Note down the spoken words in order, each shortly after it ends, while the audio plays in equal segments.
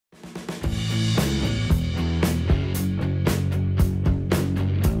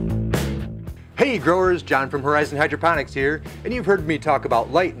Hey growers, John from Horizon Hydroponics here, and you've heard me talk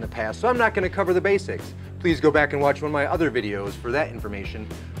about light in the past, so I'm not going to cover the basics. Please go back and watch one of my other videos for that information.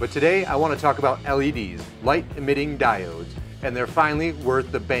 But today I want to talk about LEDs, light emitting diodes, and they're finally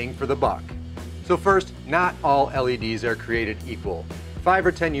worth the bang for the buck. So first, not all LEDs are created equal. 5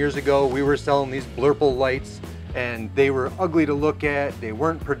 or 10 years ago we were selling these blurple lights and they were ugly to look at, they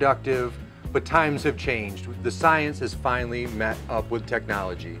weren't productive, but times have changed. The science has finally met up with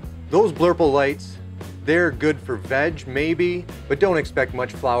technology. Those blurple lights, they're good for veg maybe, but don't expect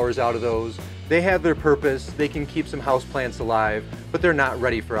much flowers out of those. They have their purpose, they can keep some houseplants alive, but they're not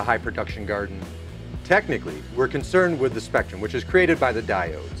ready for a high production garden. Technically, we're concerned with the spectrum, which is created by the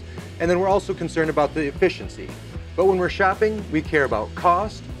diodes. And then we're also concerned about the efficiency. But when we're shopping, we care about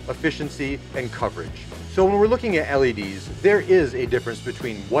cost, efficiency, and coverage. So when we're looking at LEDs, there is a difference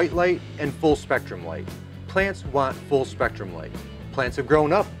between white light and full spectrum light. Plants want full spectrum light. Plants have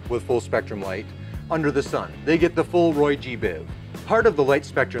grown up with full spectrum light under the sun. They get the full Roy G. Biv. Part of the light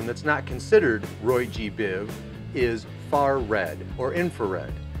spectrum that's not considered Roy G. Biv is far red or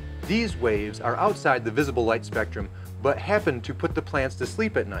infrared. These waves are outside the visible light spectrum but happen to put the plants to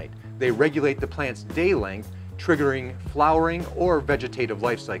sleep at night. They regulate the plant's day length, triggering flowering or vegetative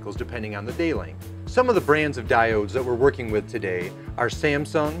life cycles depending on the day length. Some of the brands of diodes that we're working with today are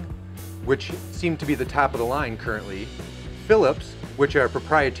Samsung, which seem to be the top of the line currently, Philips, which are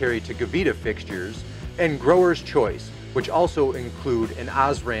proprietary to Gavita fixtures, and Grower's Choice, which also include an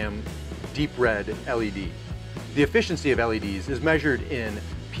Osram deep red LED. The efficiency of LEDs is measured in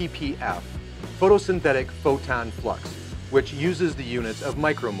ppf, photosynthetic photon flux, which uses the units of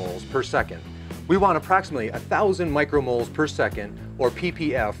micromoles per second. We want approximately 1,000 micromoles per second, or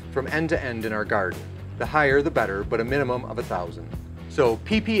ppf, from end to end in our garden. The higher the better, but a minimum of 1,000. So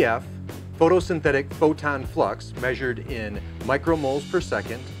ppf, photosynthetic photon flux, measured in micromoles per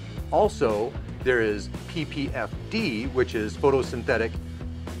second. Also, there is ppfd, which is photosynthetic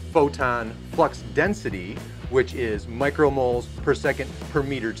photon flux density, which is micromoles per second per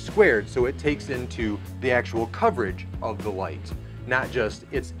meter squared, so it takes into the actual coverage of the light, not just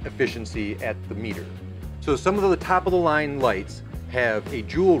its efficiency at the meter. So some of the top of the line lights have a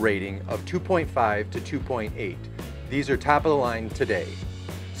joule rating of 2.5 to 2.8. These are top of the line today.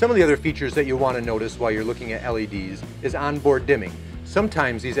 Some of the other features that you'll want to notice while you're looking at LEDs is onboard dimming.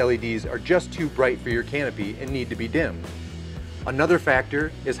 Sometimes these LEDs are just too bright for your canopy and need to be dimmed. Another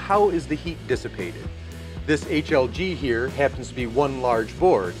factor is how is the heat dissipated. This HLG here happens to be one large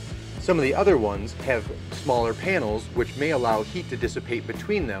board. Some of the other ones have smaller panels which may allow heat to dissipate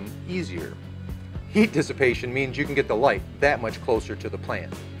between them easier. Heat dissipation means you can get the light that much closer to the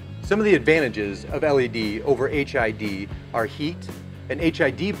plant. Some of the advantages of LED over HID are heat. An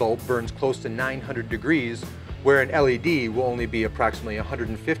HID bulb burns close to 900 degrees, where an LED will only be approximately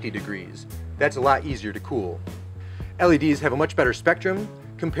 150 degrees. That's a lot easier to cool. LEDs have a much better spectrum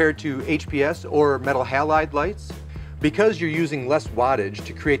compared to HPS or metal halide lights. Because you're using less wattage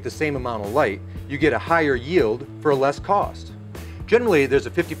to create the same amount of light, you get a higher yield for less cost. Generally, there's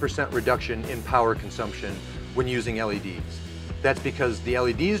a 50% reduction in power consumption when using LEDs. That's because the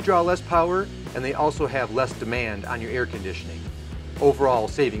LEDs draw less power and they also have less demand on your air conditioning, overall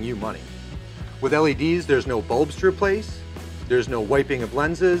saving you money. With LEDs, there's no bulbs to replace, there's no wiping of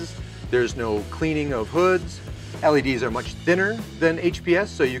lenses, there's no cleaning of hoods. LEDs are much thinner than HPS,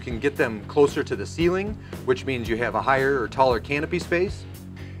 so you can get them closer to the ceiling, which means you have a higher or taller canopy space.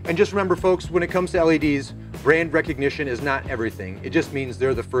 And just remember folks, when it comes to LEDs, brand recognition is not everything. It just means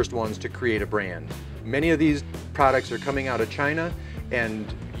they're the first ones to create a brand. Many of these products are coming out of China and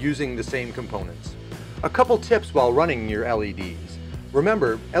using the same components. A couple tips while running your LEDs.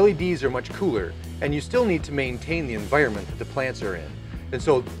 Remember, LEDs are much cooler, and you still need to maintain the environment that the plants are in. And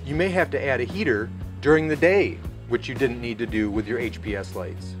so you may have to add a heater during the day, which you didn't need to do with your HPS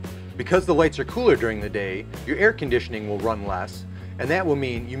lights. Because the lights are cooler during the day, your air conditioning will run less, and that will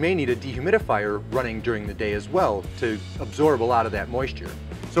mean you may need a dehumidifier running during the day as well to absorb a lot of that moisture.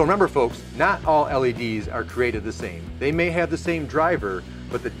 So remember folks, not all LEDs are created the same. They may have the same driver,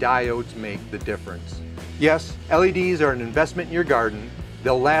 but the diodes make the difference. Yes, LEDs are an investment in your garden.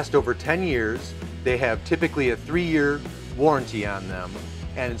 They'll last over 10 years. They have typically a 3-year warranty on them,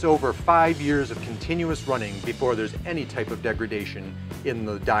 and it's over 5 years of continuous running before there's any type of degradation in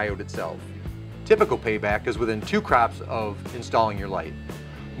the diode itself. Typical payback is within 2 crops of installing your light.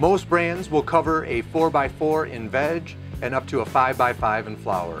 Most brands will cover a 4x4 in veg and up to a 5x5 in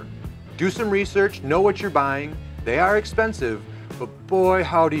flower. Do some research, know what you're buying. They are expensive, but boy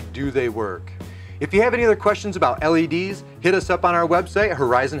howdy do they work. If you have any other questions about LEDs, hit us up on our website,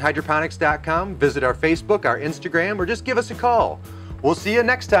 horizonhydroponics.com, visit our Facebook, our Instagram, or just give us a call. We'll see you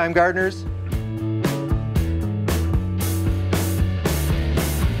next time, gardeners.